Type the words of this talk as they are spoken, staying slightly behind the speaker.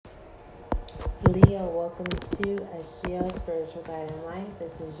Leo, welcome to SGL Spiritual Guiding Life.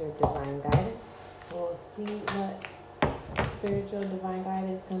 This is your divine guidance. We'll see what spiritual divine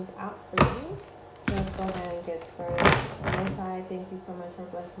guidance comes out for you. So let's go ahead and get started. Most High, thank you so much for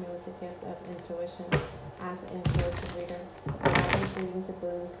blessing me with the gift of intuition as an intuitive reader. Allow this reading to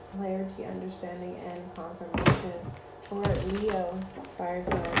bring clarity, understanding, and confirmation for Leo, fire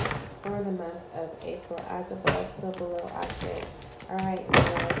sign, for the month of April. As above, so below, I say. Alright,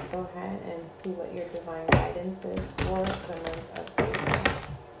 now let's go ahead and see what your divine guidance is for the month of April.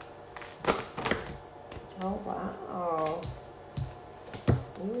 Oh, wow.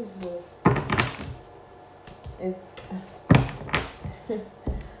 It was just,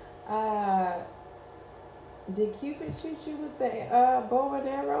 did Cupid shoot you with the bow and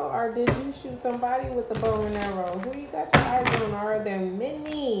arrow, or did you shoot somebody with the bow and arrow? Who you got your eyes on? Are there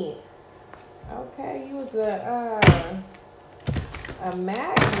many? Okay, you was a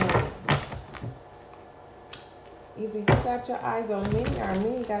magnet. Either you got your eyes on me or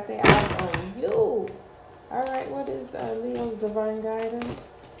me got their eyes on you. Alright, what is Leo's divine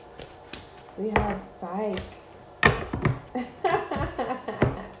guidance? We have Psych.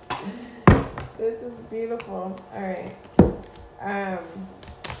 This is beautiful. Alright.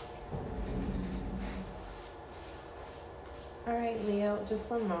 Alright, Leo,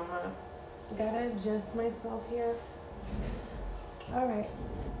 just one moment. Gotta adjust myself here. Alright,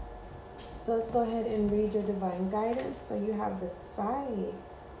 so let's go ahead and read your divine guidance. So you have the Side.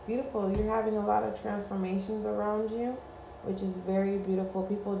 Beautiful. You're having a lot of transformations around you, which is very beautiful.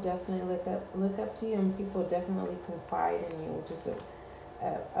 People definitely look up to you, and people definitely confide in you, which is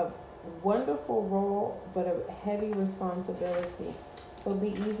a wonderful role, but a heavy responsibility. So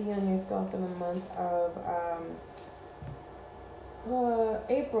be easy on yourself in the month of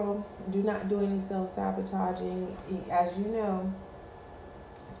April. Do not do any self-sabotaging. As you know,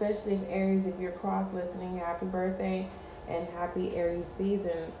 especially if Aries, if you're cross listening, happy birthday and happy Aries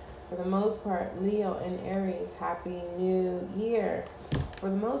season. For the most part, Leo and Aries, happy new year. For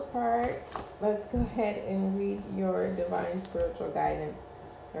the most part, let's go ahead and read your divine spiritual guidance.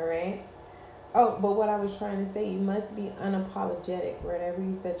 All right. Oh, but what I was trying to say, you must be unapologetic wherever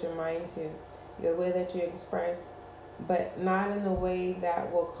you set your mind to, the way that you express, but not in the way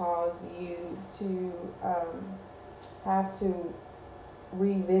that will cause you to have to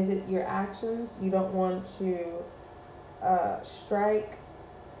revisit your actions. You don't want to strike,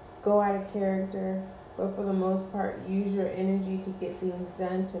 go out of character, but for the most part, use your energy to get things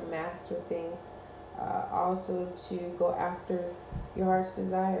done, to master things, also to go after your heart's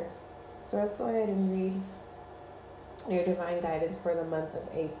desires. So let's go ahead and read your divine guidance for the month of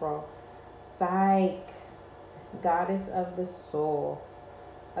April. Psych, goddess of the soul.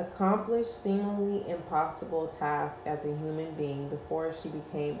 Accomplished seemingly impossible task as a human being before she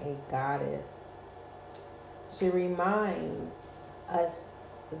became a goddess. She reminds us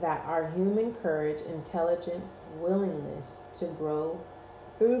that our human courage, intelligence, willingness to grow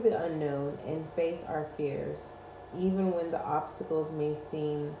through the unknown and face our fears, even when the obstacles may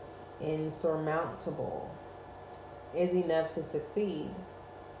seem insurmountable, is enough to succeed.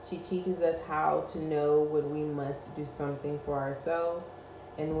 She teaches us how to know when we must do something for ourselves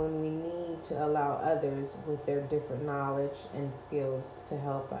and when we need to allow others with their different knowledge and skills to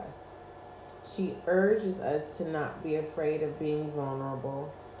help us. She urges us to not be afraid of being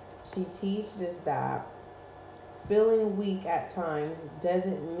vulnerable. She teaches that feeling weak at times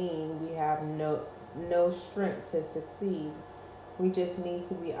doesn't mean we have no strength to succeed. We just need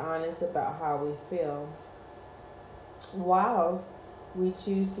to be honest about how we feel. Whilst we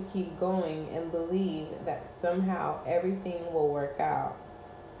choose to keep going and believe that somehow everything will work out.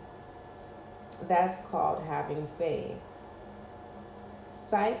 That's called having faith.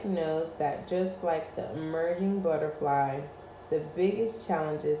 Psych knows that just like the emerging butterfly, the biggest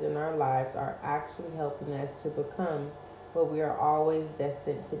challenges in our lives are actually helping us to become what we are always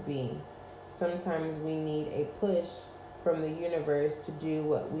destined to be. Sometimes we need a push from the universe to do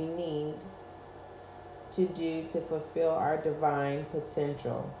what we need to do to fulfill our divine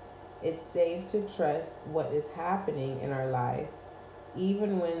potential. It's safe to trust what is happening in our life,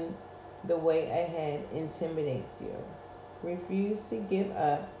 even when the way ahead intimidates you. Refuse to give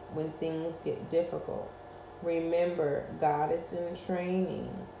up when things get difficult. Remember, God is in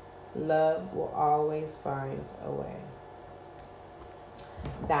training. Love will always find a way.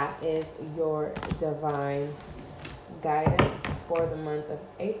 That is your divine guidance for the month of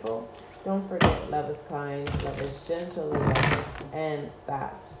April. Don't forget, love is kind, love is gentle, and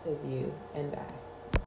that is you and I.